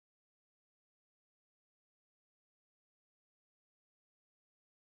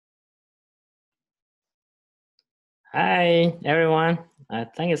Hi, everyone. I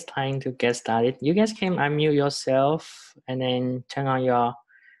think it's time to get started. You guys can unmute yourself and then turn on your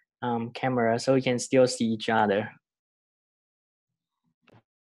camera so we can still see each other.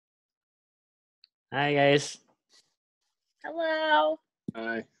 Hi, guys. Hello.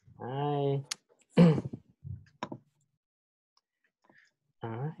 Hi. Hi.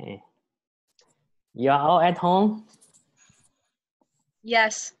 All right. You're all at home?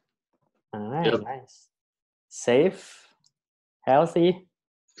 Yes. All right, Yep. nice. Safe? Healthy?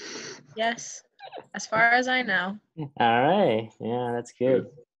 Yes. As far as I know. All right. Yeah, that's good.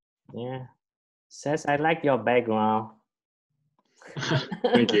 Yeah. Says I like your background.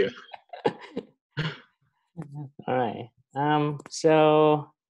 Thank you. All right. So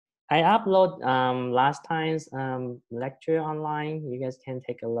I upload last time's lecture online. You guys can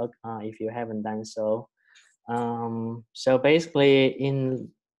take a look if you haven't done so. So basically, in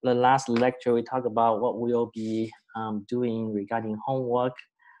the last lecture, we talked about what we'll be doing regarding homework,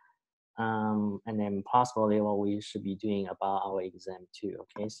 and then possibly what we should be doing about our exam too.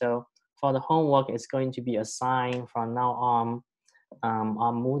 Okay, so for the homework, it's going to be assigned from now on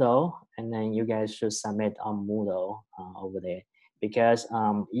Moodle, and then you guys should submit on Moodle over there. Because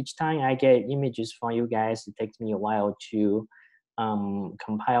each time I get images from you guys, it takes me a while to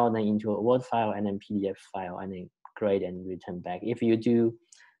compile them into a Word file and then PDF file, and then grade and return back. If you do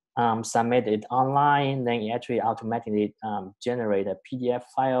submit it online, then it actually automatically generate a PDF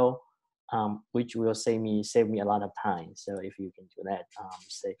file, which will save me a lot of time. So if you can do that,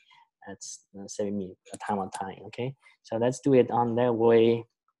 that's saving me a ton of time. Okay, so let's do it on that way,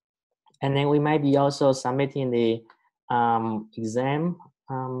 and then we might be also submitting the exam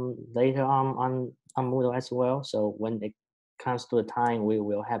later on Moodle as well. So when it comes to the time we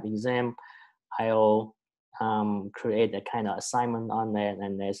will have exam, I'll create a kind of assignment on there,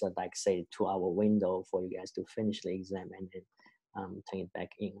 and there's a like say 2-hour window for you guys to finish the exam and then turn it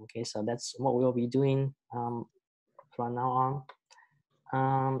back in. Okay, so that's what we'll be doing from now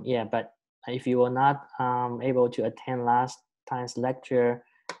on. Yeah, but if you were not able to attend last time's lecture,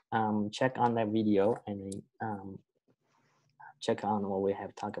 check on that video and then check on what we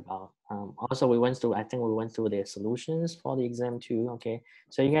have talked about. Also, I think we went through the solutions for the exam too. Okay,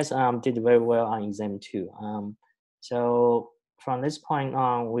 so you guys did very well on exam two. So from this point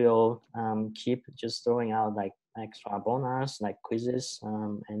on, we'll keep just throwing out like extra bonus, like quizzes,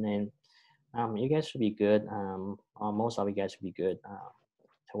 and then you guys should be good. Most of you guys should be good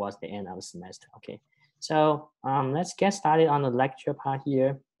towards the end of the semester. Okay, so let's get started on the lecture part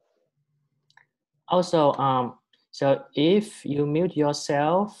here. Also, so if you mute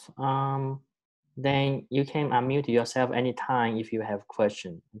yourself, then you can unmute yourself anytime if you have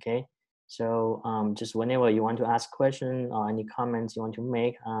question. Okay, so just whenever you want to ask question or any comments you want to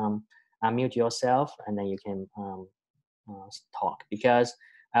make, unmute yourself and then you can talk, because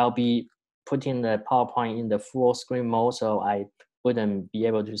I'll be putting the PowerPoint in the full screen mode, so I wouldn't be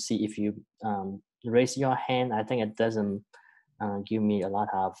able to see if you raise your hand. I think it doesn't give me a lot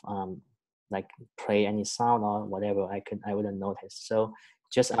of like play any sound or whatever. I wouldn't notice. So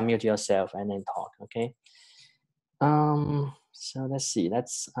just unmute yourself and then talk. Okay. So let's see.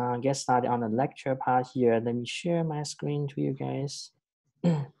 Let's get started on the lecture part here. Let me share my screen to you guys.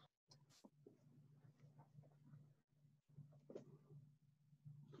 All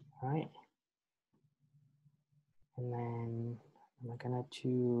right. And then I'm gonna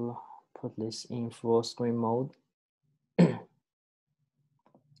to put this in full screen mode.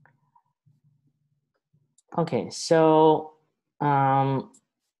 Okay, so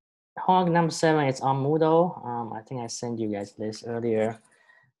homework number 7 is on Moodle. I think I sent you guys this earlier.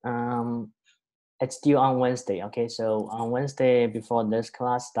 It's due on Wednesday. Okay, so on Wednesday before this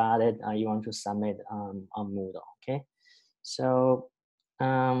class started, you want to submit on Moodle. Okay, so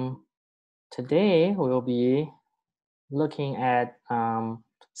today we will be looking at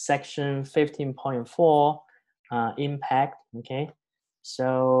section 15.4 impact. Okay,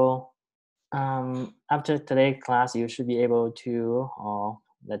 so after today's class, you should be able to, or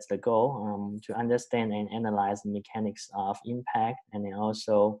that's the goal, to understand and analyze the mechanics of impact, and then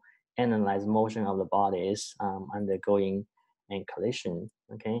also analyze motion of the bodies undergoing a collision.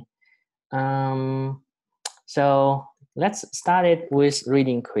 Okay, so let's start it with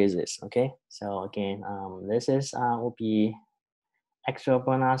reading quizzes. Okay, so again, this is will be extra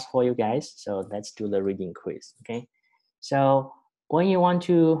bonus for you guys. So let's do the reading quiz. Okay, so when you want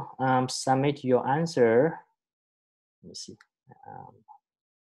to submit your answer, let me see.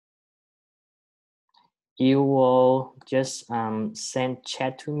 You will just send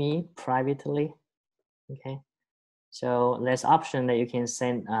chat to me privately. Okay, so there's option that you can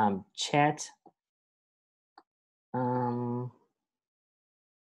send chat To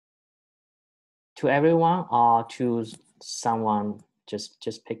everyone or to someone,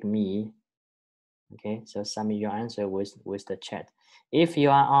 just pick me. Okay, so submit your answer with the chat. If you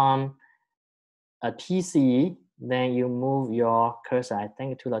are on a PC, then you move your cursor, I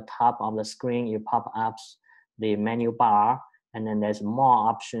think, to the top of the screen. You pop up the menu bar, and then there's more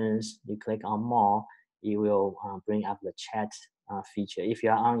options. You click on more, it will bring up the chat feature. If you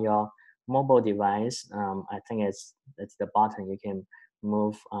are on your mobile device, I think it's the button. You can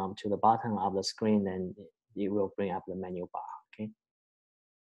move to the bottom of the screen, then it will bring up the menu bar. Okay.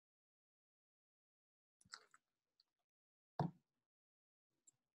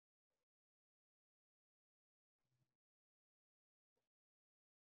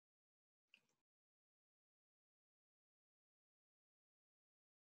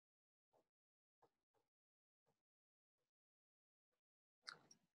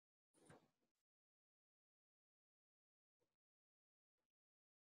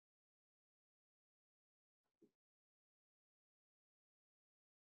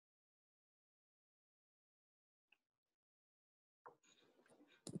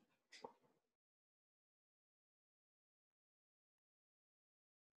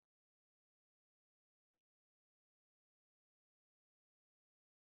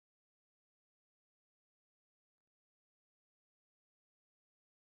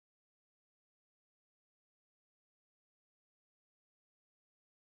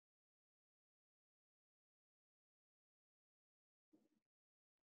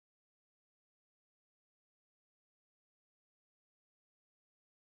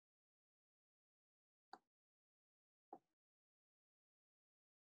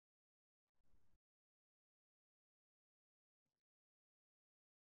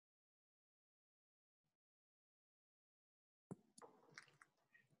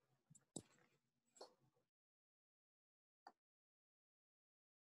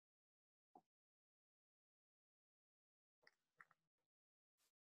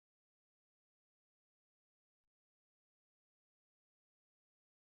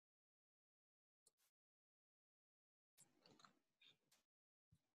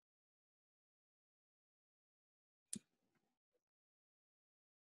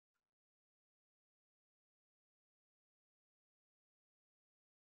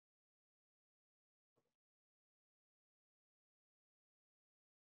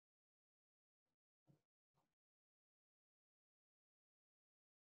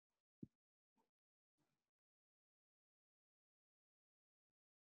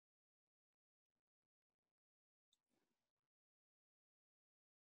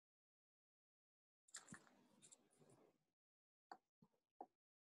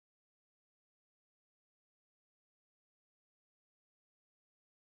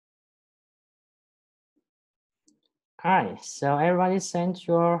 All right, so everybody sent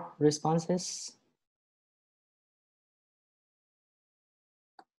your responses.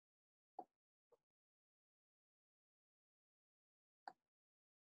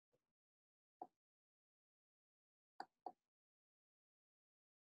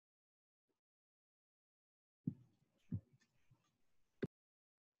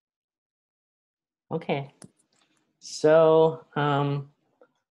 Okay, so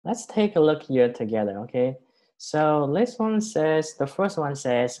let's take a look here together, okay? So this one says, the first one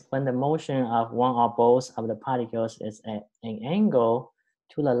says, when the motion of one or both of the particles is at an angle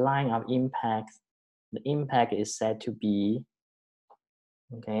to the line of impact, the impact is said to be,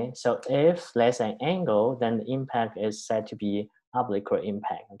 okay? So if there's an angle, then the impact is said to be oblique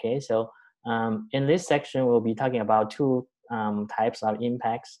impact, okay? So in this section, we'll be talking about two types of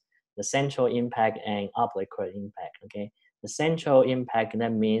impacts, the central impact and oblique impact, okay? The central impact,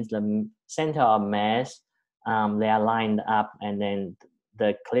 that means the center of mass, they are lined up and then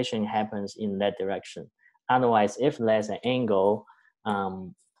the collision happens in that direction. Otherwise, if there's an angle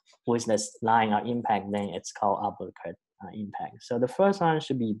with this line of impact, then it's called oblique impact. So the first one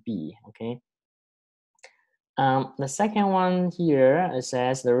should be B, okay? The second one here, it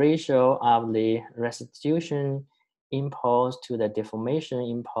says the ratio of the restitution impulse to the deformation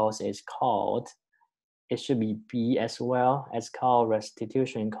impulse is called, it should be B as well, as called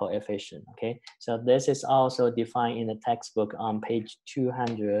restitution coefficient, okay? So this is also defined in the textbook on page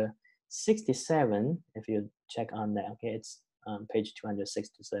 267, if you check on that, okay? It's page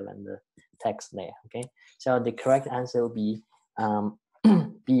 267, the text there, okay? So the correct answer will be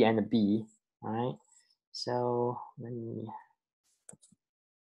B and B, all right? So let me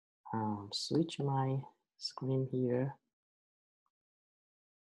switch my screen here.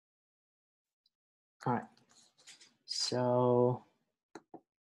 All right. So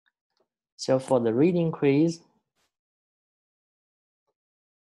for the reading quiz,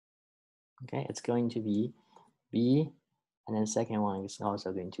 Okay, it's going to be B, and then second one is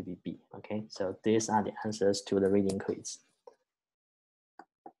also going to be B. Okay, so these are the answers to the reading quiz.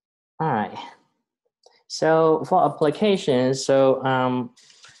 All right. So for applications, so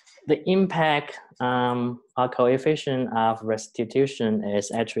the impact or coefficient of restitution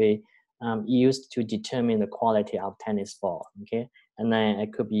is actually used to determine the quality of tennis ball. Okay, and then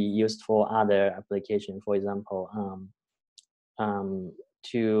it could be used for other application. For example,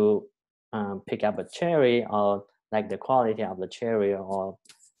 to pick up a cherry, or like the quality of the cherry or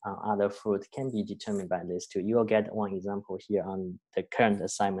other fruit can be determined by this too. You will get one example here on the current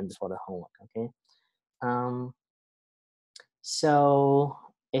assignment for the homework. Okay. So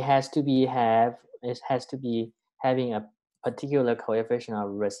it has to be having a particular coefficient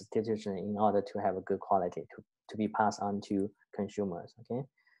of restitution in order to have a good quality to be passed on to consumers. Okay.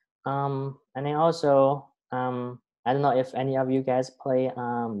 And then also I don't know if any of you guys play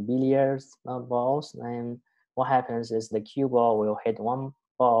billiards balls. And what happens is the cue ball will hit one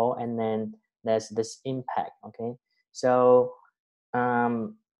ball, and then there's this impact. Okay. So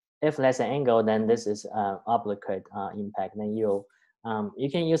if there's an angle, then this is oblique impact. Then you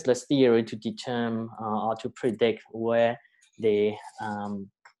can use this theory to determine or to predict where the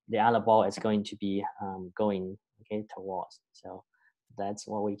other ball is going to be going, okay, towards. So that's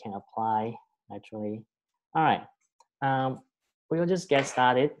what we can apply actually. All right, we'll just get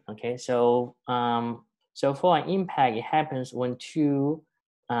started. Okay, so so for an impact, it happens when two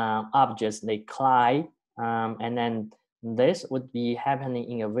objects they collide, and then this would be happening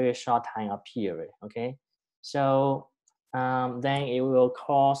in a very short time or period. Okay, so then it will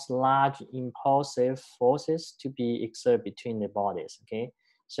cause large impulsive forces to be exerted between the bodies. Okay,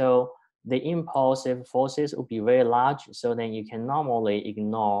 so the impulsive forces will be very large, so then you can normally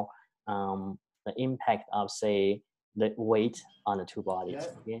ignore the impact of, say, the weight on the two bodies.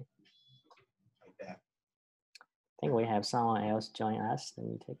 Okay, I think we have someone else join us. Let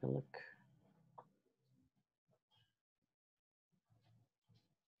me take a look.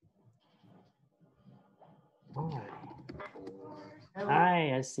 All right.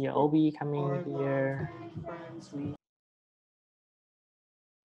 Hi, I see Obi coming here.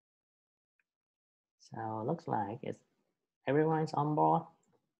 So it looks like everyone's on board.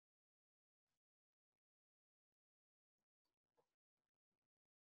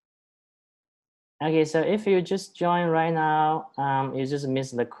 Okay, so if you just join right now, you just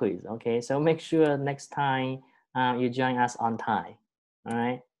missed the quiz. Okay, so make sure next time you join us on time. All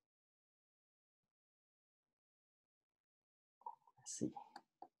right. Let's see.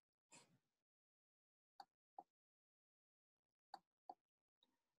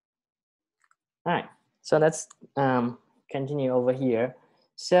 All right, so let's continue over here.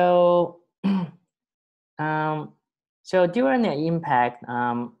 So, so during the impact,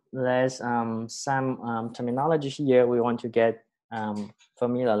 there's some terminology here we want to get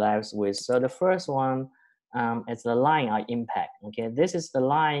familiarized with. So the first one is the line of impact. Okay, this is the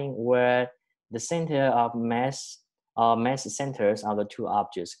line where the center of mass or mass centers of the two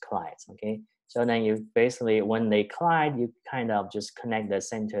objects collides. Okay, so then you basically, when they collide, you kind of just connect the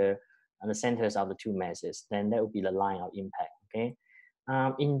center and the centers of the two masses. Then that would be the line of impact. Okay,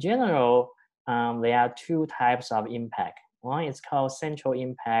 in general, there are two types of impact. One is called central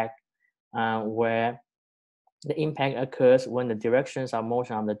impact, where the impact occurs when the directions of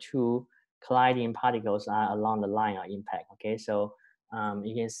motion of the two colliding particles are along the line of impact. Okay, so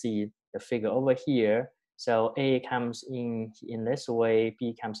you can see the figure over here. So A comes in this way,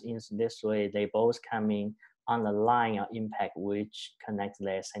 B comes in this way. They both coming on the line of impact, which connects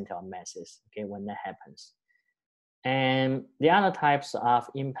their center of masses. Okay, when that happens. And the other types of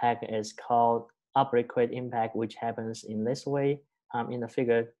impact is called oblique impact, which happens in this way, in the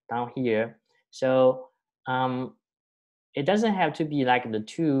figure down here. So it doesn't have to be like the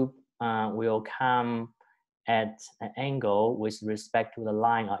tube will come at an angle with respect to the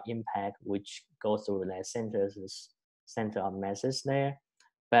line of impact, which goes through the center of masses there.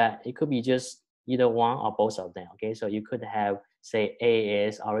 But it could be just either one or both of them. Okay, so you could have, say, A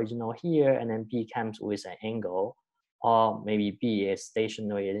is original here, and then B comes with an angle, or maybe B is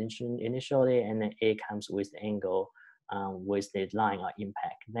stationary initially, and then A comes with the angle with the line of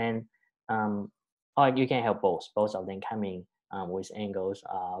impact. Then, or you can have both of them coming with angles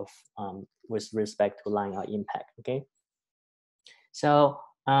of with respect to line of impact. Okay, so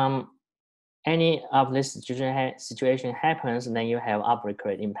any of this situation happens, then you have oblique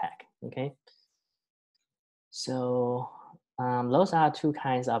impact. Okay, so those are two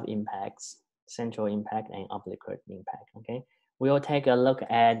kinds of impacts: central impact and oblique impact. Okay, we'll take a look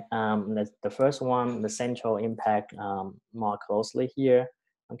at the first one, the central impact, more closely here.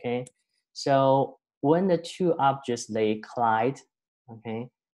 Okay, So when the two objects, they collide, okay,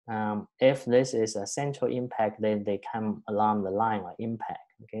 if this is a central impact, then they come along the line of impact,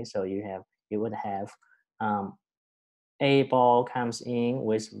 okay. So you would have A ball comes in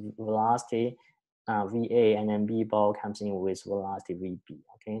with velocity VA, and then B ball comes in with velocity VB,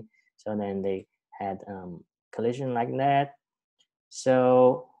 okay. So then they had collision like that.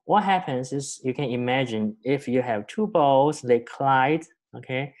 So what happens is, you can imagine if you have two balls, they collide,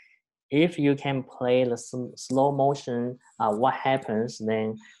 okay. If you can play the slow motion, what happens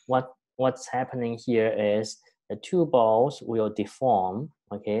then? What's happening here is the two balls will deform,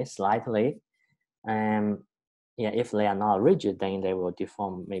 okay, slightly, and yeah, if they are not rigid, then they will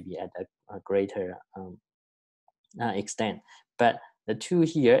deform maybe at a greater extent. But the two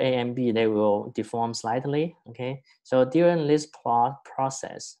here, A and B, they will deform slightly, okay. So during this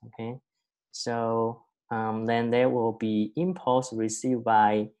process, okay, so then there will be impulse received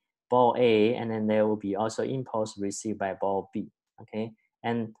by ball A, and then there will be also impulse received by ball B, okay.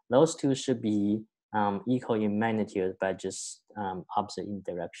 And those two should be equal in magnitude, but just opposite in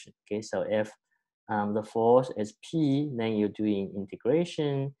direction, okay. So if the force is P, then you're doing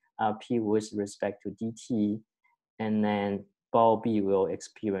integration P with respect to dt, and then ball B will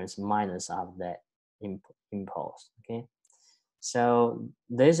experience minus of that impulse, okay. So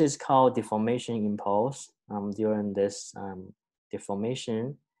this is called deformation impulse during this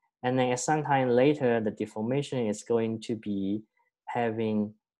deformation. And then at some time later, the deformation is going to be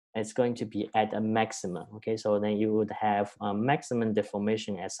it's going to be at a maximum, okay. So then you would have a maximum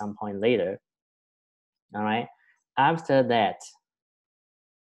deformation at some point later, all right. After that,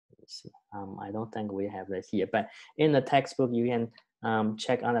 let's see, I don't think we have that here, but in the textbook, you can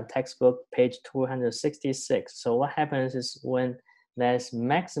check on the textbook, page 266. So what happens is, when there's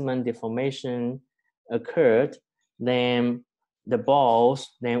maximum deformation occurred, then the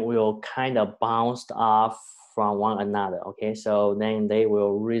balls then will kind of bounce off from one another, okay. So then they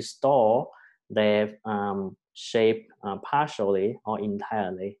will restore their shape partially or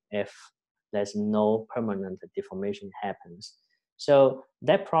entirely if there's no permanent deformation happens. So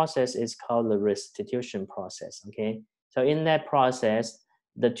that process is called the restitution process, okay. So in that process,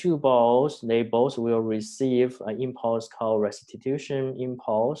 the two balls, they both will receive an impulse called restitution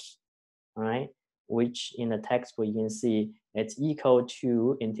impulse, all right, which in the textbook you can see it's equal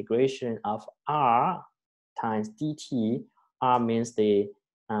to integration of R times dt. R means the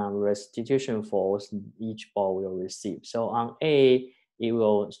restitution force each ball will receive. So on A, it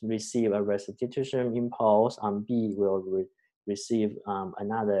will receive a restitution impulse. On B, will receive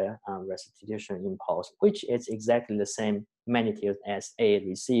another restitution impulse, which is exactly the same magnitude as A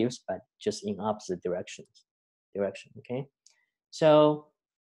receives, but just in opposite direction, okay? So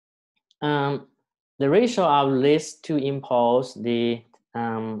the ratio of these two impulse, the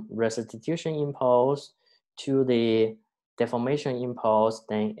restitution impulse to the deformation impulse,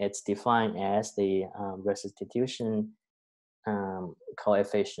 then it's defined as the restitution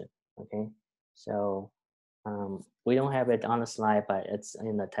coefficient, okay? So we don't have it on the slide, but it's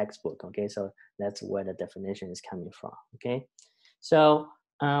in the textbook, okay? So that's where the definition is coming from, okay? So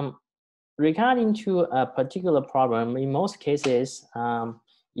regarding to a particular problem, in most cases,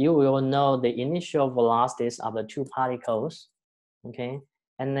 you will know the initial velocities of the two particles, okay?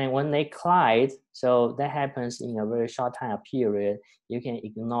 And then when they collide, so that happens in a very short time period, you can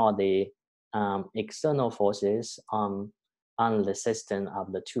ignore the external forces on the system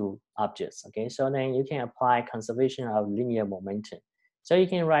of the two objects, okay? So then you can apply conservation of linear momentum. So you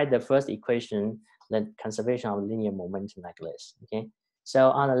can write the first equation, the conservation of linear momentum like this, okay?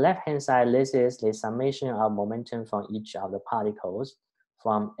 So on the left-hand side, this is the summation of momentum from each of the particles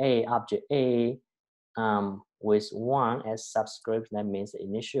from object A with 1 as subscript, that means the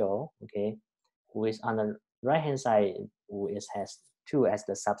initial, okay? With on the right-hand side, it has 2 as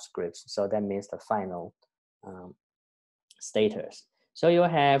the subscripts, so that means the final status. So you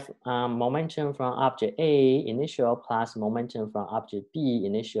have momentum from object A initial plus momentum from object B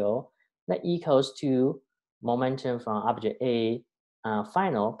initial, that equals to momentum from object A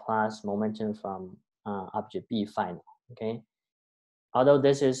final plus momentum from object B final, okay? Although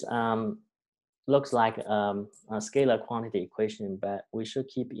this is looks like a scalar quantity equation, but we should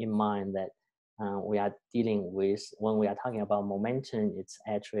keep in mind that we are dealing with, when we are talking about momentum, it's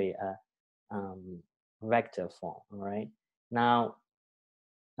actually a vector form, all right? Now,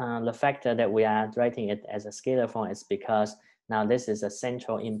 the fact that we are writing it as a scalar form is because now this is a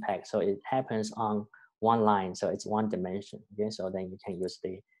central impact, so it happens on one line, so it's one dimension, okay? So then you can use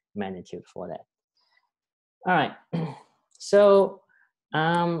the magnitude for that. All right, so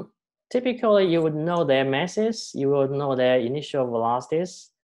typically you would know their masses, you would know their initial velocities,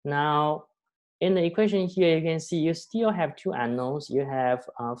 Now, in the equation here, you can see you still have two unknowns. You have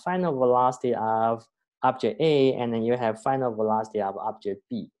final velocity of object A, and then you have final velocity of object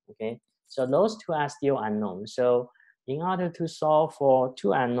B, okay? So those two are still unknown. So in order to solve for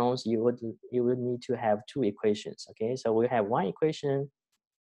two unknowns, you would need to have two equations, okay? So we have one equation,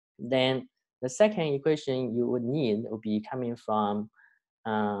 then the second equation you would need would be coming from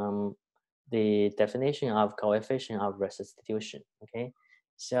the definition of coefficient of restitution, okay?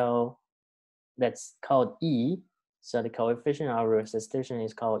 So that's called E. So the coefficient of restitution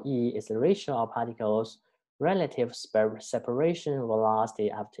is called E. It's the ratio of particles relative separation velocity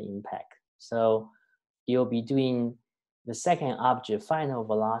after impact. So you'll be doing the second object final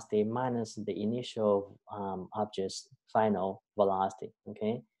velocity minus the initial object's final velocity,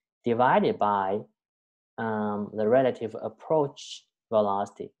 okay? Divided by the relative approach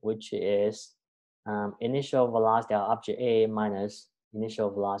velocity, which is initial velocity of object A minus initial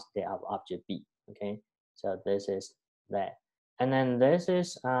velocity of object B, okay? So this is that. And then this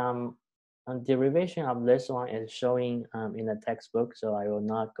is a derivation of this one is showing in the textbook, so I will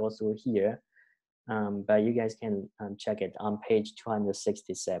not go through here, but you guys can check it on page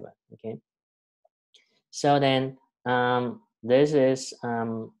 267, okay? So then this is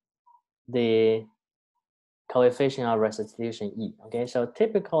the coefficient of restitution E, okay? So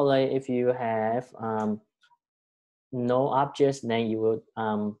typically if you have no objects, then you will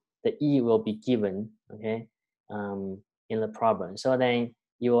the E will be given, okay, in the problem. So then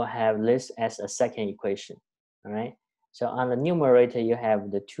you will have this as a second equation, all right? So on the numerator, you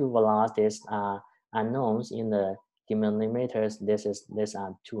have the two velocities are unknowns. In the denominators, these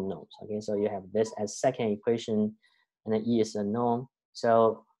are two knowns, okay? So you have this as second equation, and the E is a known.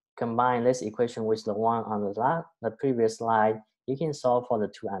 So combine this equation with the one on the previous slide, you can solve for the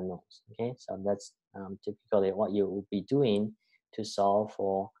two unknowns, okay? So that's typically what you will be doing to solve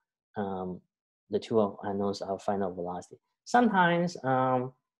for the two unknowns of final velocity. Sometimes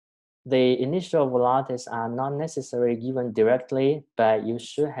the initial velocities are not necessarily given directly, but you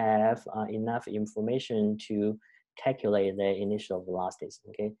should have enough information to calculate the initial velocities,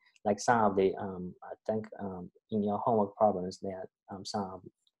 okay? Like some of the, I think in your homework problems, there are some of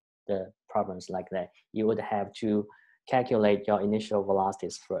the problems like that. You would have to calculate your initial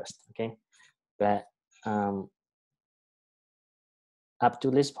velocities first, okay? But up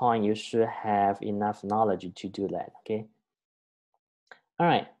to this point, you should have enough knowledge to do that, okay? All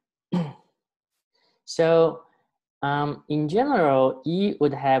right. So in general, E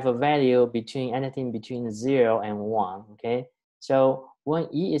would have a value between anything between 0 and 1, okay? So when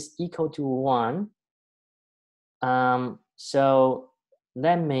E is equal to 1, so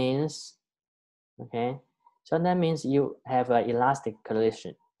that means, okay, so that means you have an elastic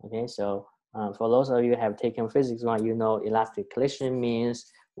collision, okay? So for those of you who have taken physics 1, you know elastic collision means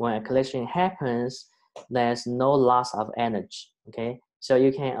when a collision happens, there's no loss of energy, okay? So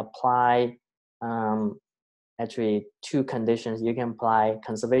you can apply actually two conditions. You can apply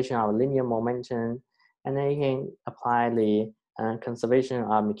conservation of linear momentum, and then you can apply the conservation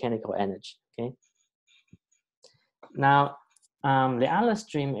of mechanical energy, okay? Now, the other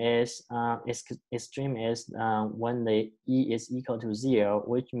extreme is when the E is equal to 0,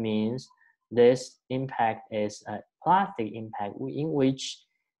 which means this impact is a plastic impact in which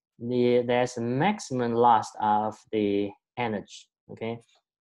there's a maximum loss of the energy, okay?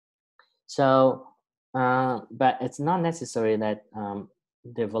 So, but it's not necessary that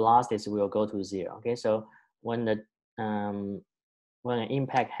the velocities will go to 0, okay? So when an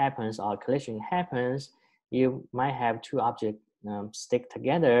impact happens or collision happens, you might have two objects stick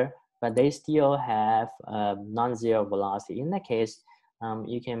together, but they still have non-zero velocity. In that case,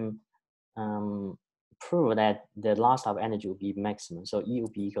 you can prove that the loss of energy will be maximum. So E will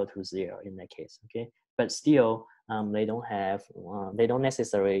be equal to 0 in that case, okay? But still, they don't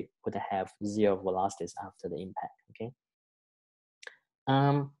necessarily would have 0 velocities after the impact, okay?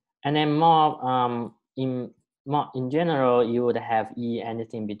 And then in general, you would have E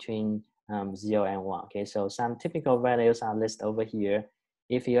anything between 0 and 1, okay? So some typical values are listed over here.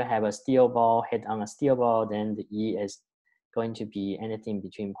 If you have a steel ball hit on a steel ball, then the E is going to be anything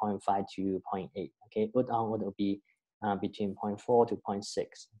between 0.5 to 0.8, okay? Wood on wood will be between 0.4 to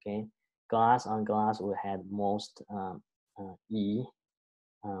 0.6, okay? Glass on glass will have most E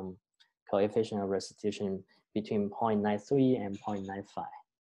coefficient of restitution between 0.93 and 0.95.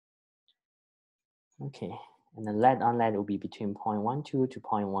 Okay, and then lead on lead will be between 0.12 to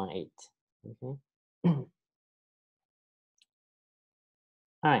 0.18. Okay.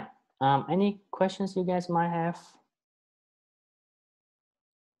 All right. Any questions you guys might have?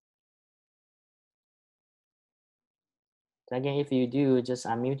 So again, if you do, just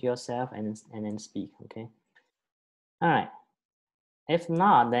unmute yourself and then speak, okay? All right. If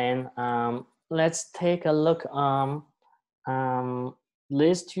not, then let's take a look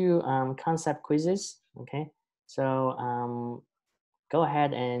list two concept quizzes, okay? So go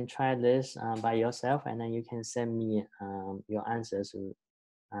ahead and try this by yourself, and then you can send me your answers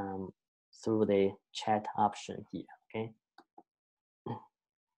through the chat option here, okay?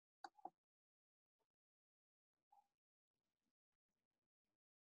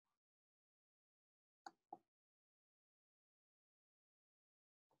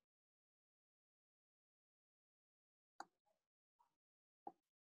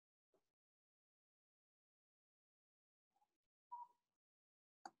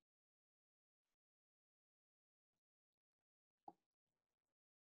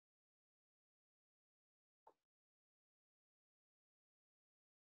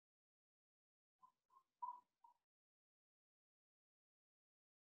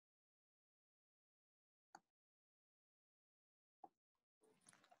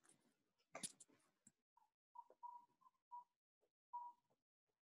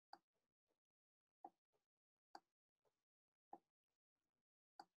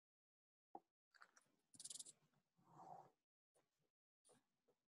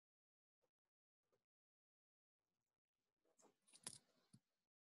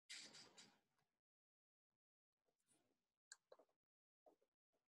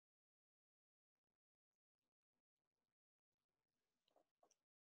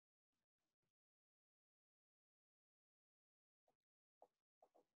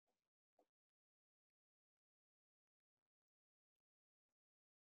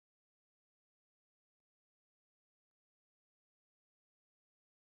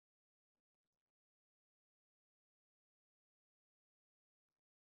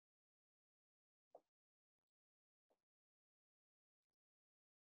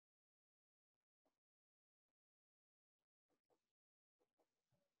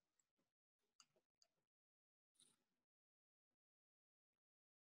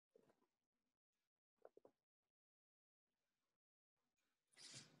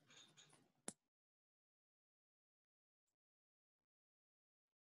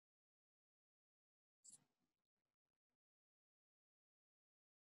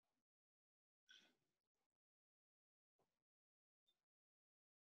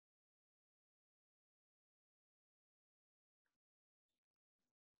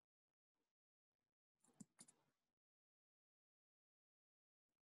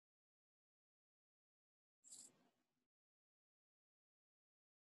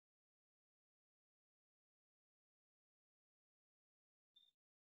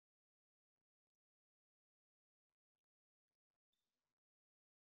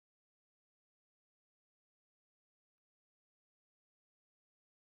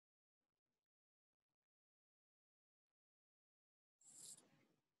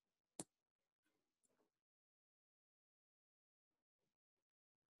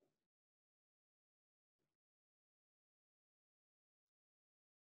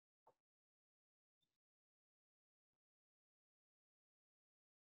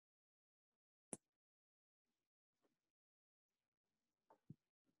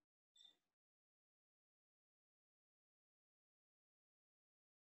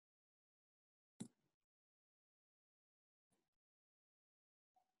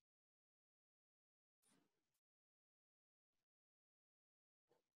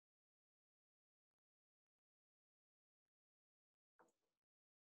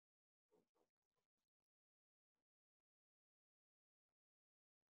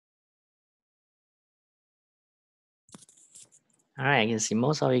 All right, I can see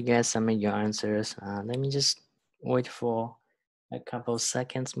most of you guys submit your answers. Let me just wait for a couple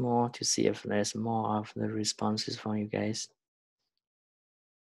seconds more to see if there's more of the responses from you guys.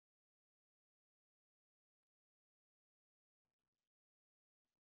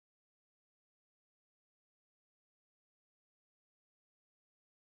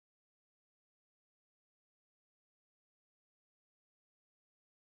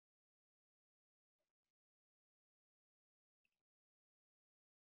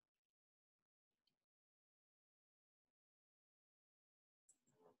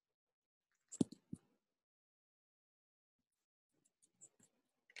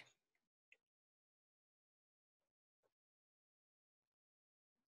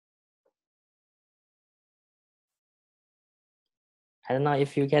 I don't know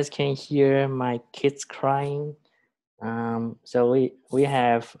if you guys can hear my kids crying. So we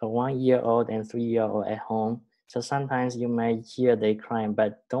have a 1-year-old and 3-year-old at home. So sometimes you may hear they crying,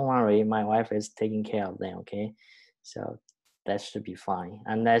 but don't worry, my wife is taking care of them. Okay, so that should be fine.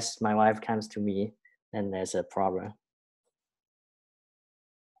 Unless my wife comes to me, then there's a problem.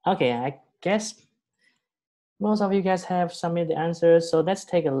 Okay, I guess most of you guys have submitted the answers. So let's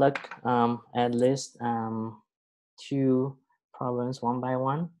take a look at least 2 problems one by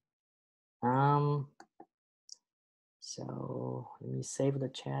one. So let me save the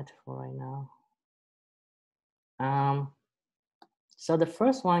chat for right now. So the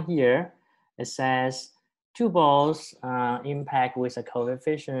first one here, it says 2 balls impact with a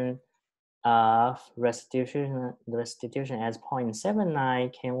coefficient of restitution as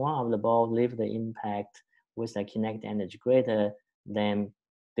 0.79. Can one of the balls leave the impact with a kinetic energy greater than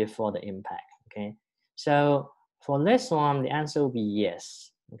before the impact? Okay, so for this one, the answer will be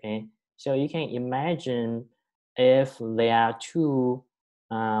yes. Okay, so you can imagine if there are 2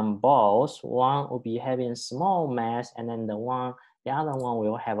 balls, one will be having small mass, and then the other one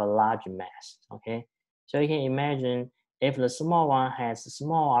will have a large mass. Okay, so you can imagine if the small one has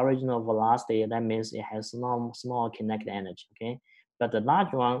small original velocity, that means it has small kinetic energy. Okay, but the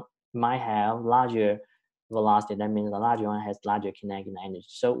large one might have larger velocity. That means the larger one has larger kinetic energy.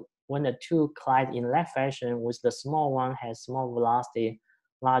 So when the 2 collide in that fashion, with the small one has small velocity,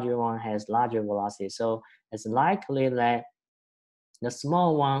 larger one has larger velocity. So it's likely that the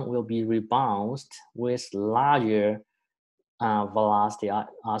small one will be rebounded with larger velocity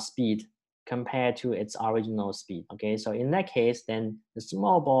or speed compared to its original speed. Okay, so in that case, then the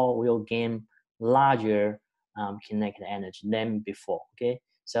small ball will gain larger kinetic energy than before. Okay,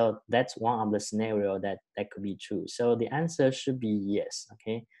 so that's one of the scenario that could be true. So the answer should be yes.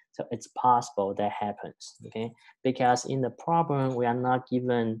 Okay, so it's possible that happens. Okay, because in the problem we are not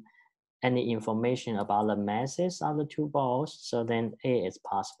given any information about the masses of the 2 balls, so then A is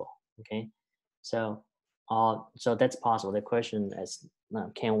possible. Okay, so so that's possible. The question is,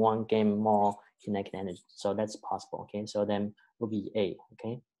 can one gain more kinetic energy? So that's possible. Okay, so then will be A.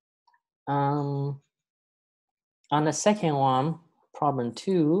 Okay. On the second one, problem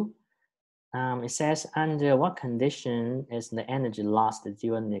 2, it says under what condition is the energy lost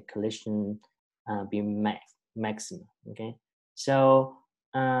during the collision be maximum? Okay, so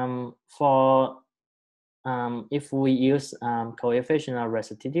for if we use coefficient of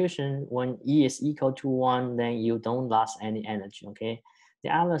restitution, when E is equal to 1, then you don't lose any energy. Okay, the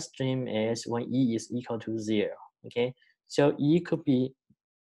other stream is when E is equal to 0. Okay, so E could be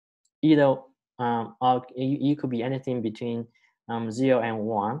either or E could be anything between 0 and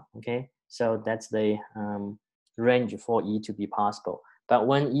 1. Okay, so that's the range for E to be possible. But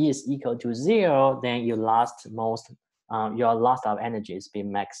when E is equal to 0, then you lost your loss of energy is be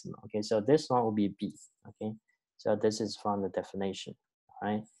maximum. Okay, so this one will be B. Okay, so this is from the definition.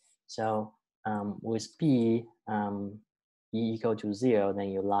 Right, so with B E equal to 0, then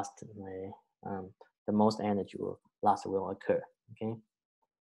you lost the most energy will occur. Okay.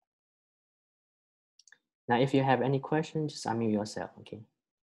 Now, if you have any questions, just unmute yourself, okay?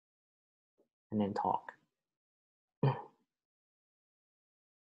 And then talk. All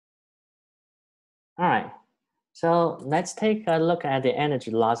right, so let's take a look at the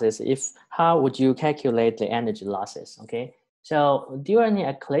energy losses. How would you calculate the energy losses, okay? So during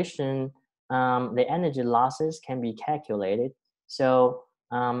a collision, the energy losses can be calculated. So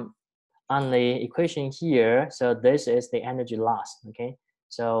on the equation here, so this is the energy loss, okay?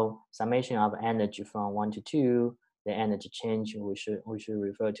 So summation of energy from 1 to 2, the energy change, we should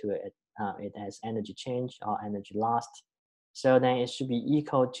refer to it as energy change or energy lost. So then it should be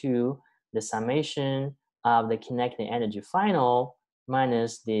equal to the summation of the kinetic energy final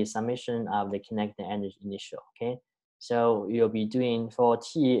minus the summation of the kinetic energy initial. Okay, so you'll be doing for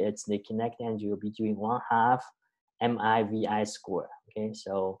T, it's the kinetic energy, you'll be doing 1/2 MIVI square. Okay,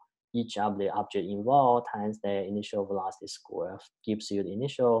 so each of the object involved times the initial velocity square gives you the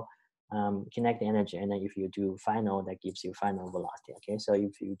initial kinetic energy, and then if you do final, that gives you final velocity. Okay, so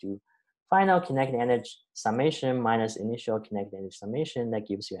if you do final kinetic energy summation minus initial kinetic energy summation, that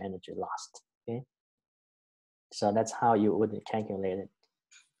gives you energy lost. Okay, so that's how you would calculate it.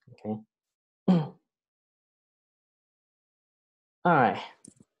 Okay. All right.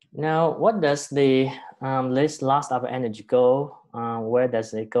 Now, what does the this loss of energy go? Where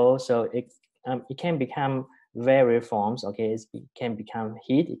does it go? So it can become various forms. Okay, it can become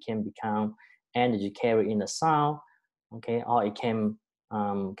heat. It can become energy carried in the sound. Okay, or it can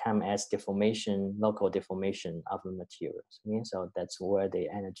come as deformation, local deformation of the materials. Okay, so that's where the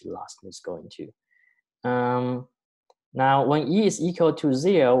energy loss is going to. Now, when E is equal to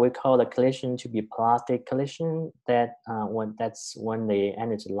 0, we call the collision to be plastic collision. That's when the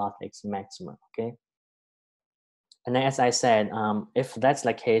energy loss is maximum. Okay. And then, as I said, if that's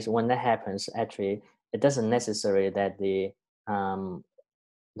the case, when that happens, actually, it doesn't necessary that the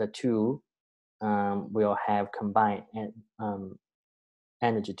the two will have combined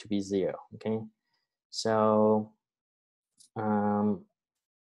energy to be 0. Okay, so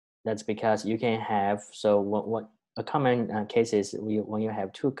that's because you can have, so what a common case is when you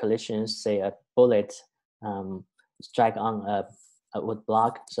have two collisions, say a bullet strike on a wood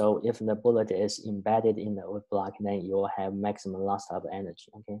block. So if the bullet is embedded in the wood block, then you will have maximum loss of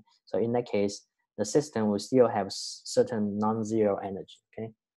energy. Okay, so in that case, the system will still have certain non-zero energy.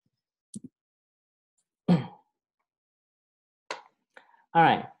 Okay. All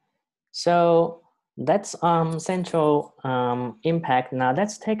right. So that's central impact. Now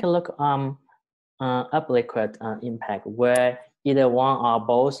let's take a look oblique impact, where either one or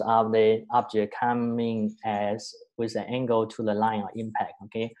both of the object coming as with an angle to the line of impact.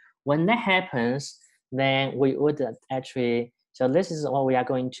 Okay, when that happens, then we would actually. So this is what we are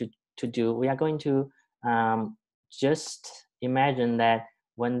going to do. We are going to just imagine that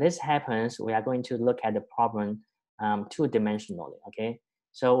when this happens, we are going to look at the problem two-dimensionally. Okay.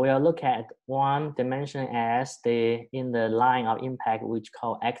 So we'll look at one dimension as in the line of impact, which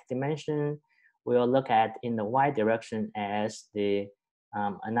called x dimension. We'll look at in the y direction as the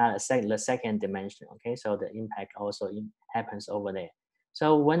second dimension. Okay, so the impact also happens over there.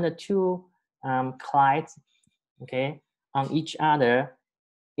 So when the two collide, okay, on each other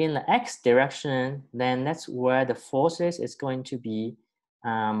in the x direction, then that's where the forces is going to be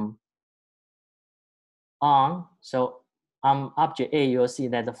on. So object A, you'll see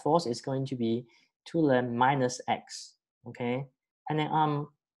that the force is going to be to the minus x, okay? And then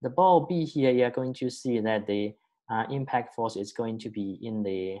the ball B here, you're going to see that the impact force is going to be in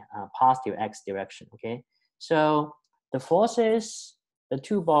the positive x direction, okay? So the forces the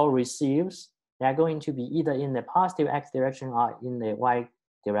two ball receives, they are going to be either in the positive x direction or in the y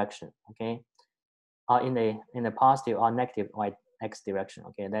direction, okay? Or in the positive or negative y x direction,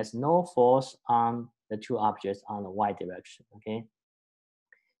 okay? There's no force on the two objects on the y direction, okay?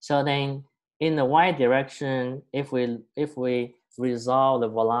 So then in the y direction, if we resolve the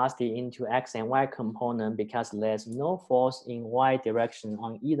velocity into x and y component, because there's no force in y direction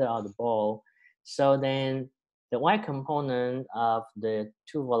on either of the ball, so then the y component of the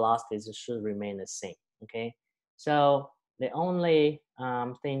two velocities should remain the same, okay? So the only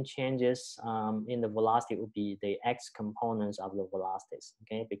thing changes in the velocity would be the x components of the velocities,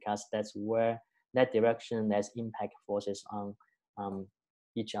 okay? Because that's where that direction there's impact forces on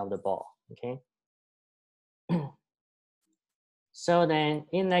each of the ball, okay? So then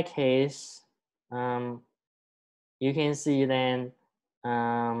in that case, you can see then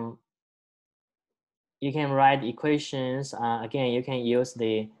you can write equations. Again, you can use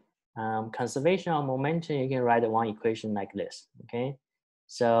the conservation of momentum. You can write one equation like this, okay?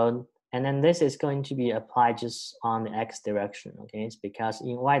 So, and then this is going to be applied just on the x direction, okay? It's because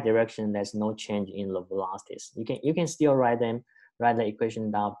in y direction, there's no change in the velocities. You can still write the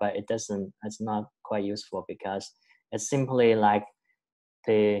equation down, but it's not quite useful because it's simply like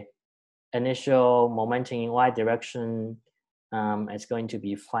the initial momentum in y direction it's going to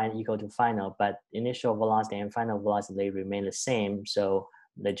be equal to final, but initial velocity and final velocity, they remain the same, so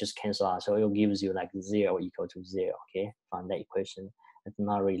they just cancel out. So it gives you like 0 equal to 0, okay, from that equation. It's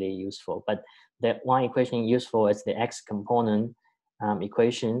not really useful, but that one equation useful is the x component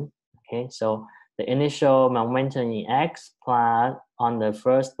equation, okay? So the initial momentum in x plus on the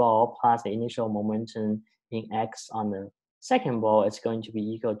first ball plus the initial momentum in x on the second ball is going to be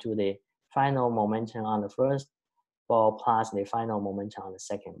equal to the final momentum on the first ball plus the final momentum on the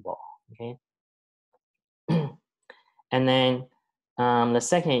second ball, okay? And then the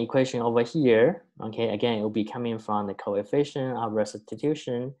second equation over here, okay, again, it will be coming from the coefficient of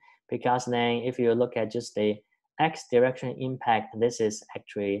restitution, because then if you look at just the x direction impact, this is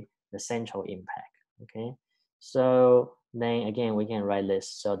actually the central impact, okay? So then again, we can write this.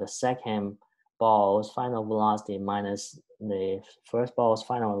 So the second ball's final velocity minus the first ball's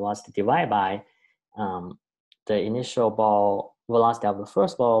final velocity divided by the initial ball velocity of the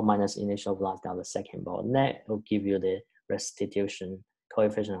first ball minus initial velocity of the second ball. And that will give you the restitution,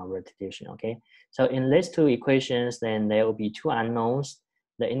 coefficient of restitution, okay? So in these two equations, then there will be two unknowns,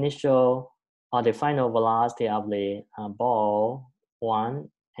 the initial or the final velocity of the ball 1,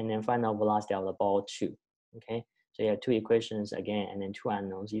 and then final velocity of the ball 2, okay? So you have two equations again, and then two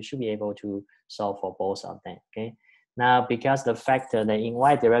unknowns. You should be able to solve for both of them, okay? Now, because the factor that in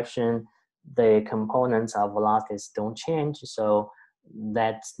y direction, the components of velocities don't change, so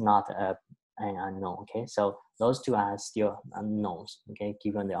that's not an unknown, okay? So those two are still unknowns, okay,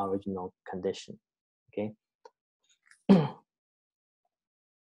 given the original condition, okay?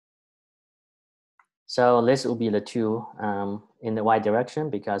 So this will be the two in the y direction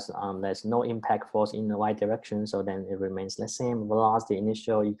because there's no impact force in the y direction. So then it remains the same. Velocity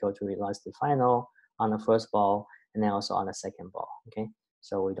initial equal to velocity final on the first ball and then also on the second ball. Okay,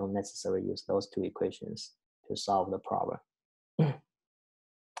 so we don't necessarily use those two equations to solve the problem.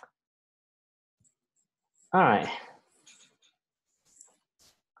 All right.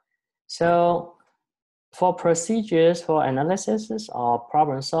 So for procedures for analysis or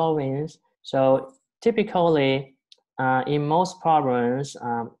problem solving, so typically in most problems,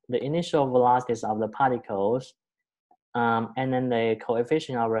 the initial velocities of the particles and then the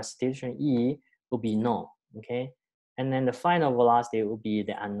coefficient of restitution E will be known, okay? And then the final velocity will be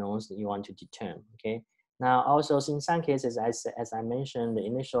the unknowns that you want to determine, okay? Now also in some cases, as I mentioned, the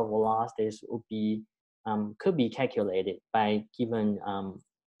initial velocities will be, could be calculated by given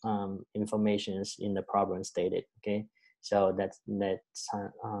informations in the problem stated, okay? So that's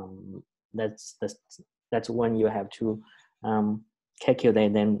when you have to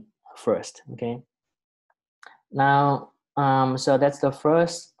calculate them first, okay? Now, so that's the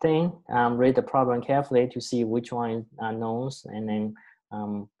first thing. Read the problem carefully to see which one are knowns, and then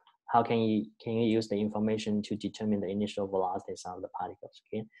how can you use the information to determine the initial velocities of the particles.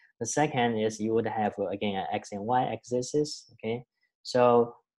 Okay. The second is you would have again an x and y axis. Okay.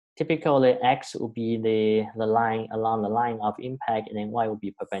 So typically x will be the line along the line of impact, and then y will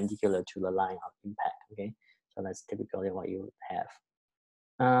be perpendicular to the line of impact. Okay. So that's typically what you have.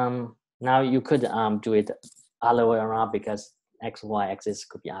 Now you could do it other way around because x, y axis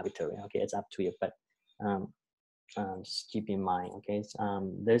could be arbitrary. Okay, it's up to you, but just keep in mind. Okay,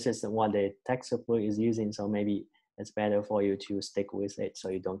 this is what the textbook is using, so maybe it's better for you to stick with it so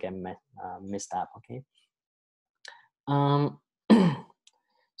you don't get messed up. Okay.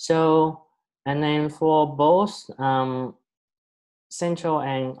 So and then for both central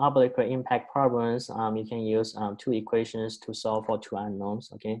and oblique impact problems, you can use two equations to solve for two unknowns.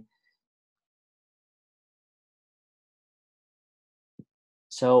 Okay.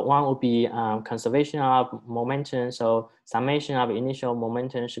 So one would be conservation of momentum. So summation of initial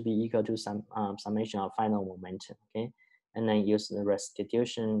momentum should be equal to summation of final momentum. Okay, and then use the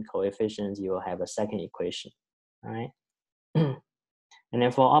restitution coefficients. You will have a second equation. All right. And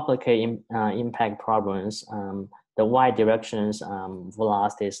then for oblique impact problems, the y directions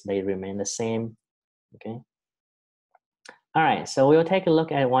velocities they remain the same. Okay. All right, so we'll take a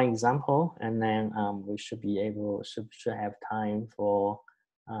look at one example, and then we should be able should have time for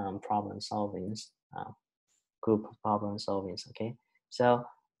problem solving, group problem solving. Okay, so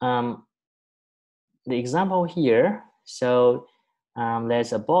the example here. So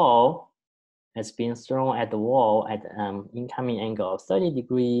there's a ball that's being thrown at the wall at incoming angle of 30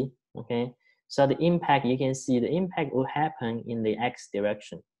 degrees. Okay, so the impact, you can see the impact will happen in the x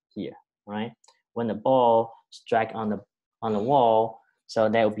direction here, right? When the ball strike on the wall, so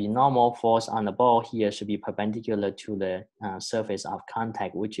there will be normal force on the ball here should be perpendicular to the surface of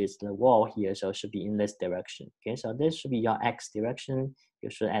contact, which is the wall here, so it should be in this direction. Okay, so this should be your x direction. You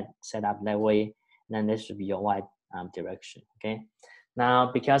should set up that way, and then this should be your y direction. Okay,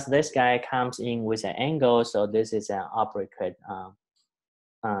 now because this guy comes in with an angle, so this is an oblique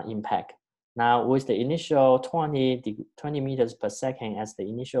impact. Now with the initial 20 meters per second as the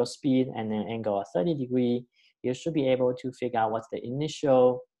initial speed and then angle of 30 degrees, you should be able to figure out what's the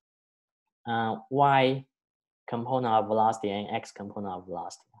initial y component of velocity and x component of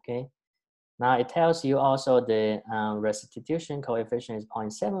velocity. Okay. Now it tells you also the restitution coefficient is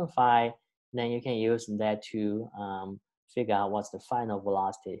 0.75. Then you can use that to figure out what's the final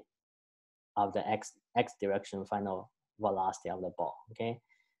velocity of the x direction final velocity of the ball. Okay,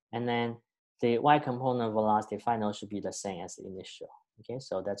 and then the y component velocity final should be the same as the initial. Okay,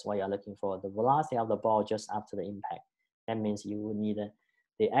 so that's what you're looking for, the velocity of the ball just after the impact. That means you would need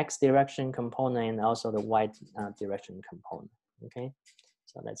the x direction component and also the y direction component. Okay,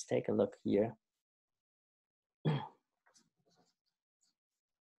 so let's take a look here.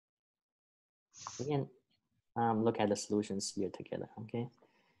 We can look at the solutions here together. Okay,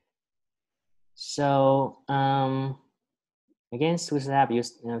 so again, switch lab, you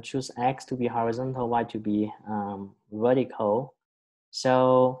choose x to be horizontal, y to be vertical.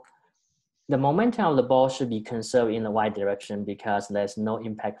 So the momentum of the ball should be conserved in the y direction because there's no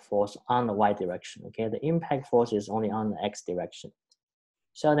impact force on the y direction. Okay, the impact force is only on the x direction.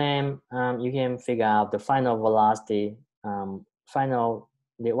 So then you can figure out the final velocity.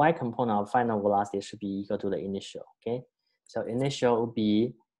 The y component of final velocity should be equal to the initial. Okay, so initial will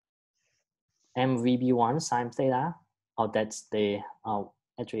be mvb1 sine theta. Oh, that's the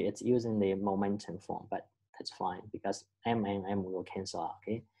actually it's using the momentum form, but that's fine because m and m will cancel out.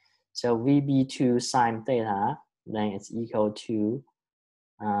 Okay, So VB2 sine theta, then it's equal to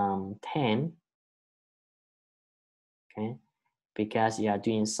 10, okay? Because you are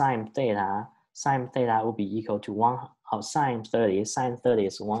doing sine theta will be equal to sine 30 is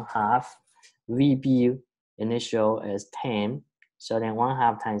 1/2. VB initial is 10, so then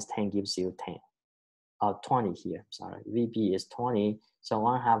 1/2 times 10 gives you 10. 20 here, sorry. VB is 20, so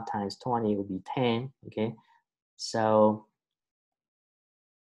 1/2 times 20 will be 10, okay? So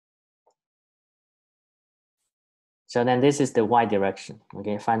then this is the y direction,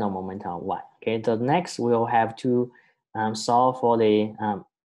 okay? Final momentum of y, okay? The next we'll have to solve for the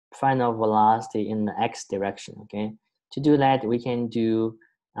final velocity in the x direction, okay? To do that, we can do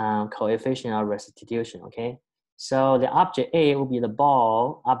coefficient of restitution, okay? So the object A will be the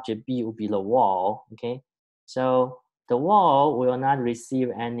ball, object B will be the wall, okay? So the wall will not receive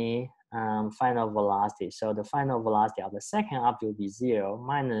any final velocity. So the final velocity of the second object will be 0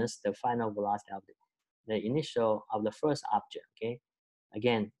 minus the final velocity of the initial of the first object, okay?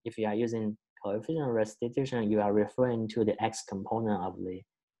 Again, if you are using coefficient of restitution, you are referring to the x component of the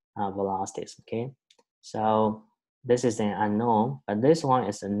velocities, okay? So this is an unknown, but this one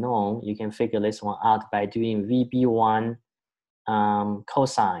is a known. You can figure this one out by doing VB1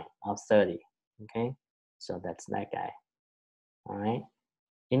 cosine of 30, okay? So that's that guy, all right?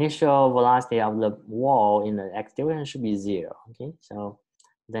 Initial velocity of the wall in the x direction should be 0, okay? So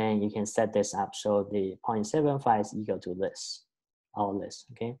then you can set this up so the 0.75 is equal to this, all this,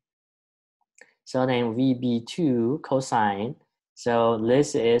 okay? So then VB2 cosine, so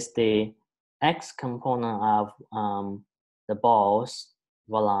this is the x component of the ball's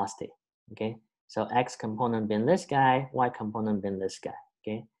velocity, okay? So x component being this guy, y component being this guy,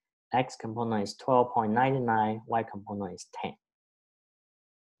 okay? X component is 12.99, y component is 10,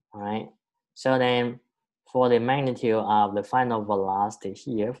 all right? So then for the magnitude of the final velocity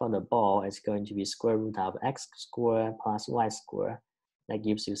here for the ball, it's going to be square root of x squared plus y squared. That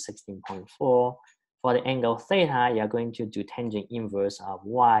gives you 16.4. For the angle theta, you're going to do tangent inverse of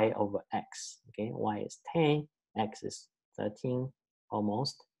y over x. Okay, y is 10, x is 13,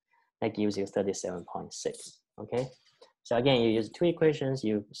 almost. That gives you 37.6. Okay, so again, you use two equations,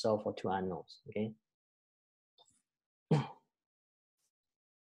 you solve for two unknowns. Okay.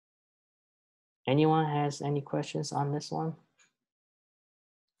 Anyone has any questions on this one?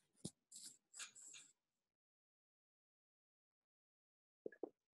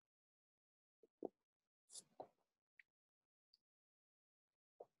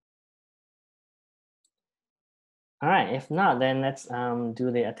 All right, if not, then let's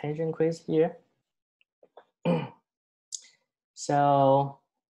do the attention quiz here. So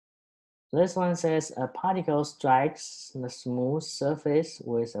this one says a particle strikes the smooth surface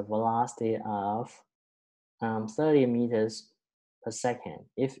with a velocity of 30 meters per second.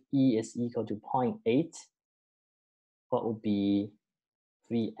 If E is equal to 0.8, what would be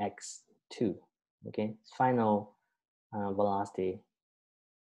Vx2? Okay, final velocity.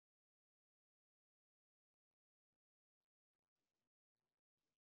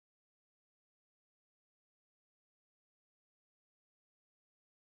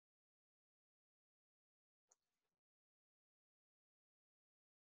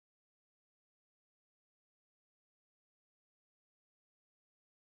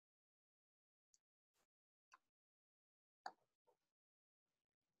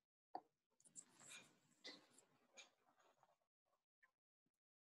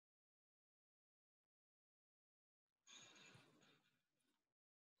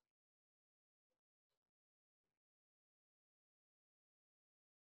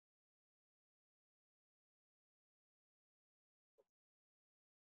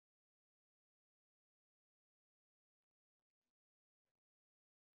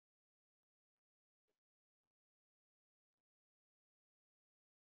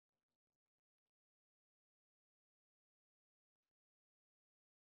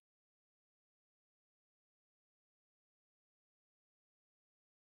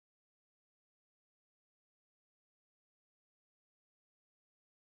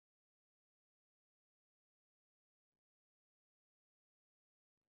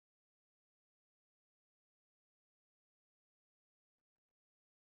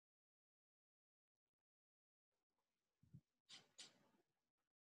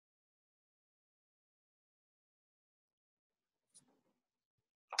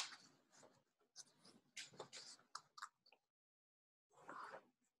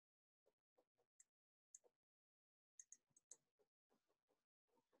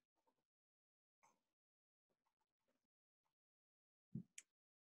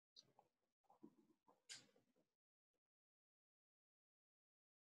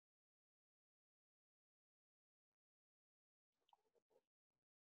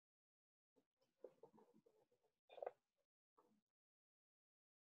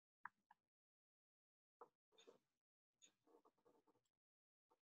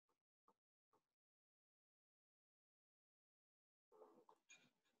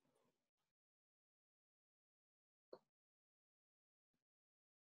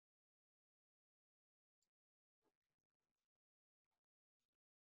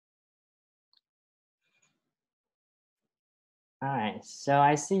 All right, so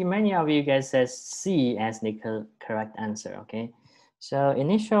I see many of you guys said C as the correct answer, okay? So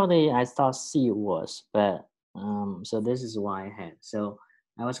initially I thought C was, but so this is what I had. So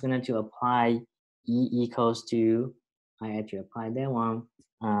I was going to apply E equals to, I actually applied that one.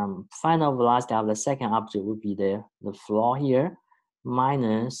 Final velocity of the second object would be the floor here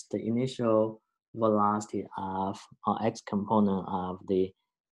minus the initial velocity of x component of the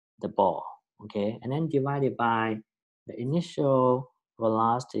ball, okay? And then divided by the initial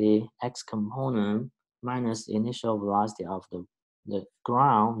velocity x component minus the initial velocity of the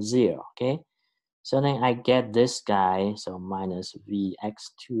ground, 0, okay? So then I get this guy, so minus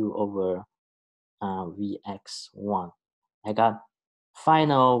Vx2 over Vx1. I got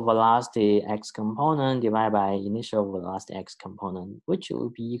final velocity x component divided by initial velocity x component, which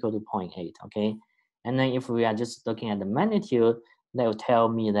would be equal to 0.8, okay? And then if we are just looking at the magnitude, that will tell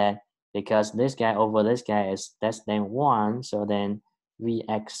me that because this guy over this guy is less than 1, so then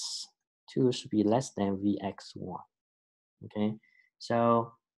Vx2 should be less than Vx1, okay?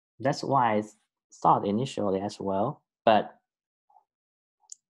 So that's why I thought initially as well, but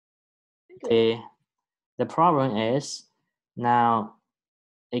the problem is now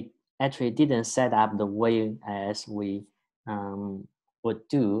it actually didn't set up the way as we would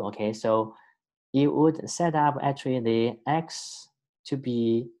do, okay? So it would set up actually the x to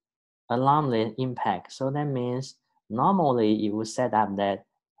be along the impact. So that means normally it would set up that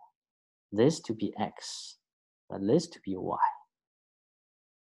this to be x, but this to be y,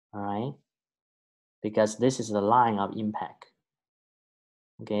 all right? Because this is the line of impact,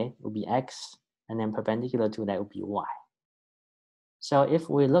 okay? It would be x, and then perpendicular to that would be y. So if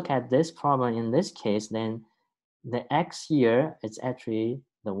we look at this problem in this case, then the x here is actually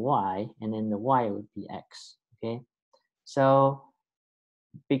the y, and then the y would be x, okay? So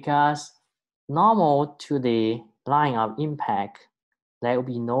because normal to the line of impact, there will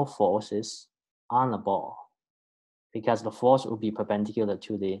be no forces on the ball because the force will be perpendicular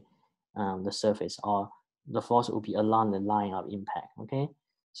to the surface, or the force will be along the line of impact, okay?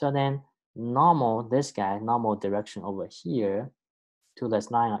 So then normal, this guy, normal direction over here to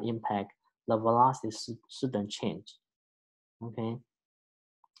this line of impact, the velocity shouldn't change, okay?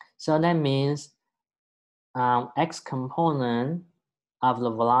 So that means x component of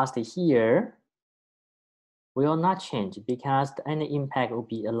the velocity here will not change because any impact will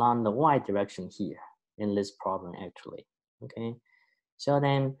be along the y direction here in this problem actually, okay? So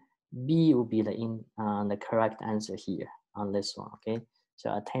then B will be the correct answer here on this one, okay?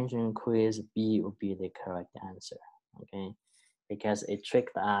 So attention quiz, B will be the correct answer, okay? Because it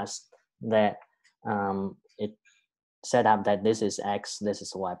tricked us that it set up that this is x, this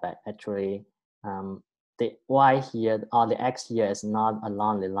is y, but actually the y here or the x here is not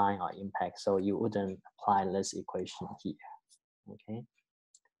along the line of impact, so you wouldn't apply this equation here, okay?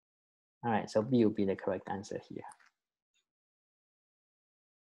 All right, so B will be the correct answer here.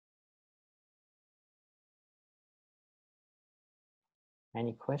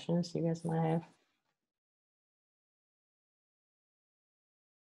 Any questions you guys might have?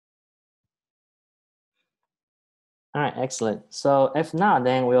 All right, excellent. So if not,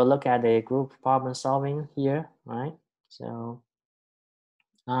 then we'll look at the group problem solving here, right? So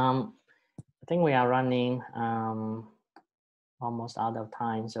I think we are running almost out of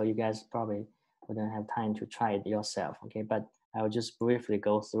time, so you guys probably wouldn't have time to try it yourself, okay? But I will just briefly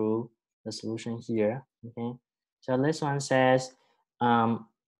go through the solution here, okay? So this one says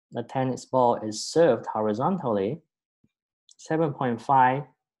the tennis ball is served horizontally, 7.5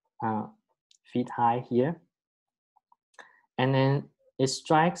 feet high here, and then it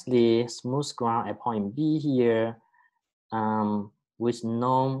strikes the smooth ground at point B here with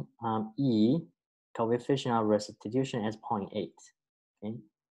known E, coefficient of restitution as 0.8, okay?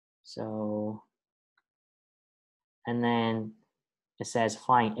 So, and then it says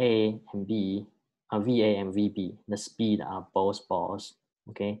find A and B, VA and VB, the speed of both balls,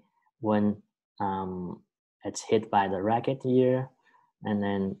 okay? When it's hit by the racket here, and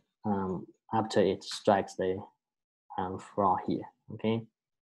then after it strikes the floor here, okay?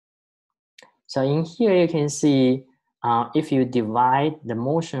 So in here you can see if you divide the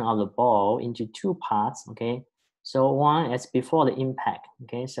motion of the ball into two parts, okay? So one is before the impact,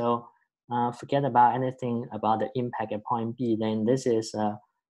 okay? So forget about anything about the impact at point B, then this is a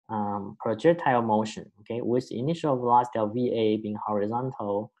projectile motion, okay? With initial velocity of VA being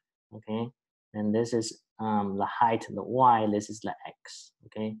horizontal, okay? And this is the height, the Y, this is the X,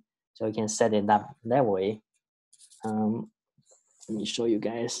 okay? So you can set it up that way. Let me show you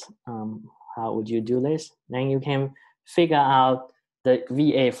guys how would you do this. Then you can figure out the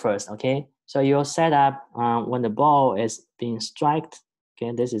VA first, okay? So your setup when the ball is being struck,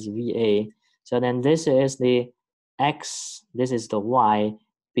 okay, this is VA. So then this is the X, this is the Y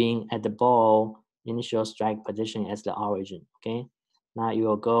being at the ball initial strike position as the origin, okay? Now you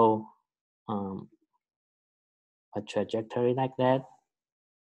will go a trajectory like that,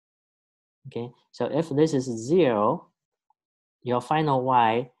 okay? So if this is 0, your final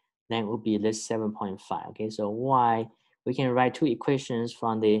Y then would be this 7.5, okay? So Y, we can write two equations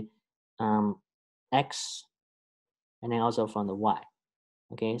from the X and then also from the Y.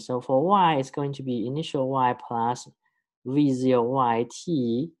 Okay, so for Y, it's going to be initial Y plus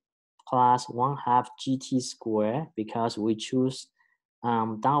V0YT plus 1/2 GT squared because we choose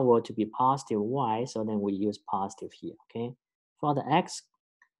downward to be positive Y, so then we use positive here, okay? For the X,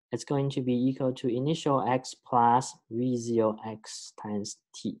 it's going to be equal to initial X plus V0X times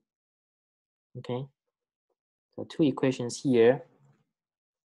T, okay? So two equations here,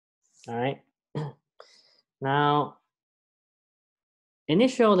 all right? Now,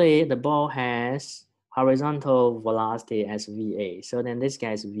 initially, the ball has horizontal velocity as VA. So then this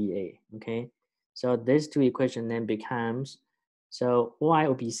guy is VA, okay? So these two equations then becomes, so Y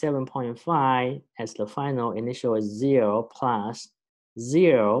will be 7.5 as the final initial is 0 plus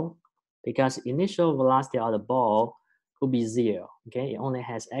 0 because initial velocity of the ball will be 0, okay? It only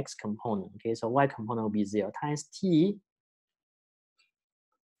has X component, okay? So Y component will be 0 times T.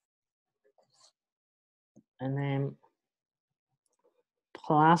 And then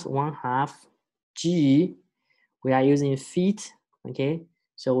plus 1/2 G, we are using feet, okay?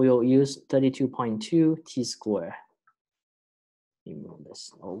 So we will use 32.2 T squared. Let me move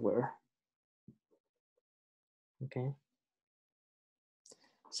this over, okay?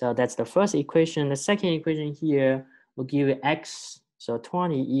 So that's the first equation. The second equation here will give you X, so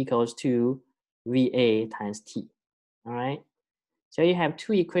 20 equals to VA times T, all right? So you have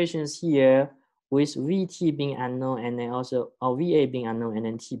two equations here with VT being unknown and then also VA being unknown and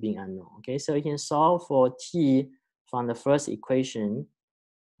then T being unknown, okay? So you can solve for T from the first equation,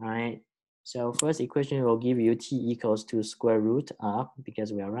 all right? So first equation will give you T equals to square root of,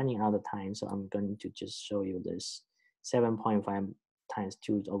 because we are running out of time, so I'm going to just show you this 7.5 times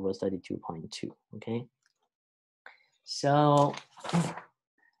 2 over 32.2, okay? So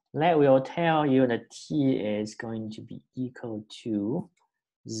that will tell you that T is going to be equal to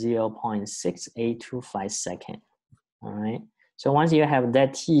 0.6825 seconds, all right? So once you have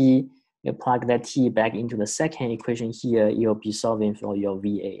that T, you plug that T back into the second equation here, you'll be solving for your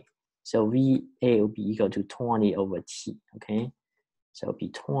VA. So VA will be equal to 20 over T, okay? So it'll be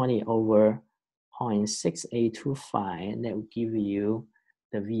 20 over 0.6825, and that will give you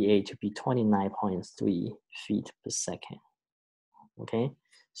the VA to be 29.3 feet per second, okay?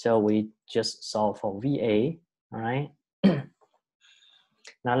 So we just solve for VA, all right?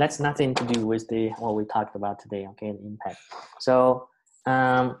 Now that's nothing to do with what we talked about today, okay, the impact. So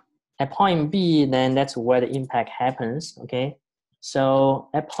at point B, then that's where the impact happens, okay? So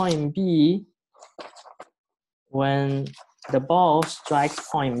at point B, when the ball strikes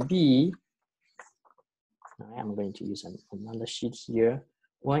point B, I'm going to use another sheet here.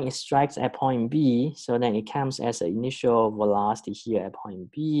 When it strikes at point B, so then it comes as an initial velocity here at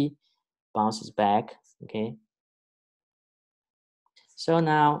point B, bounces back, okay? So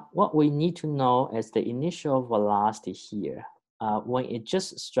now what we need to know is the initial velocity here when it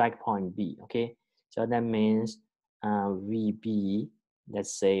just strike point B, okay? So that means VB,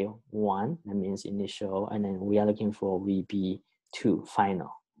 let's say 1, that means initial, and then we are looking for VB2,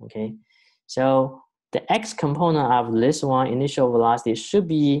 final, okay? So the X component of this one, initial velocity, should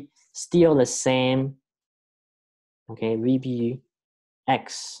be still the same, okay?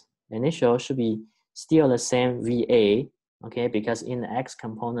 VBX, initial should be still the same VA, okay, because in the X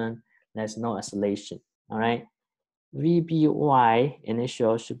component, there's no oscillation, all right? VBY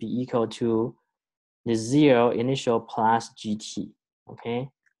initial should be equal to the 0 initial plus GT, okay?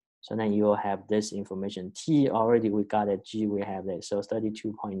 So then you will have this information. T already we got it, G we have it. So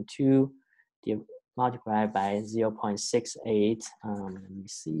 32.2 multiplied by 0.68, let me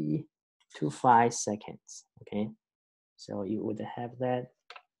see, 25 seconds, okay? So you would have that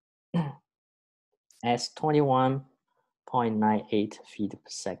as 21.98 feet per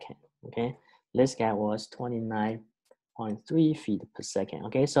second, okay? This guy was 29.3 feet per second,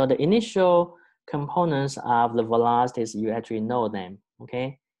 okay? So the initial components of the velocities, you actually know them,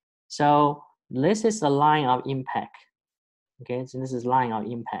 okay? So this is the line of impact, okay? So this is line of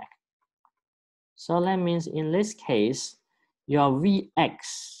impact. So that means in this case, your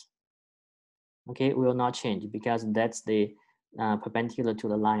Vx, okay, will not change because that's the perpendicular to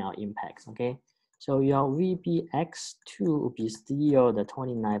the line of impact, okay? So your VBX2 will be still the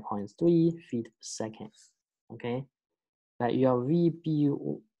 29.3 feet per second, okay? But your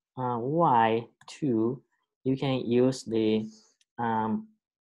VBY2, you can use the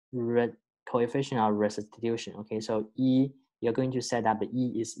coefficient of restitution, okay? So E, you're going to set up the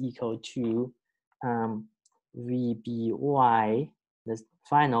E is equal to VBY, the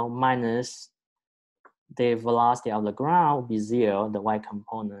final, minus the velocity of the ground will be 0, the y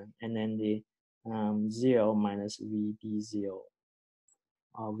component, and then the 0 minus VB0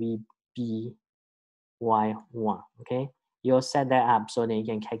 or VBY1, okay? You'll set that up so that you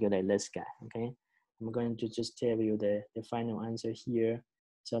can calculate this guy, okay? I'm going to just tell you the final answer here.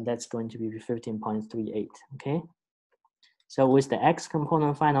 So that's going to be 15.38, okay? So with the x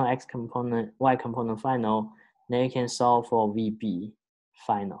component final, x component, y component final, then you can solve for VB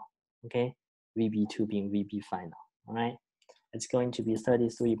final, okay? VB2 being VB final, all right? It's going to be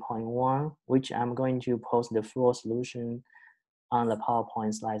 33.1, which I'm going to post the full solution on the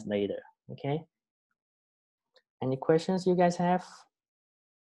PowerPoint slides later, okay? Any questions you guys have?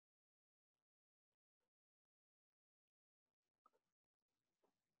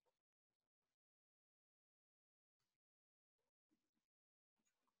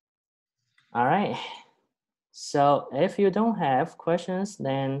 All right. So if you don't have questions,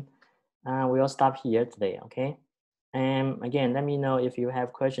 then we'll stop here today, okay? And again, let me know if you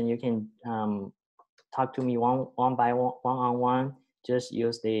have questions. You can talk to me one-on-one. Just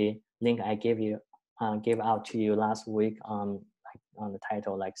use the link I gave out to you last week on the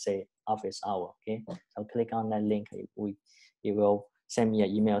title, like say office hour, okay? So click on that link. It will send me an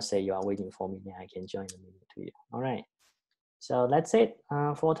email, say you are waiting for me, then I can join the meeting to you. All right. So that's it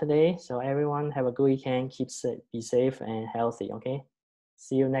for today. So everyone have a good weekend. Be safe and healthy, okay?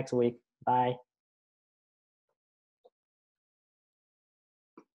 See you next week. Bye.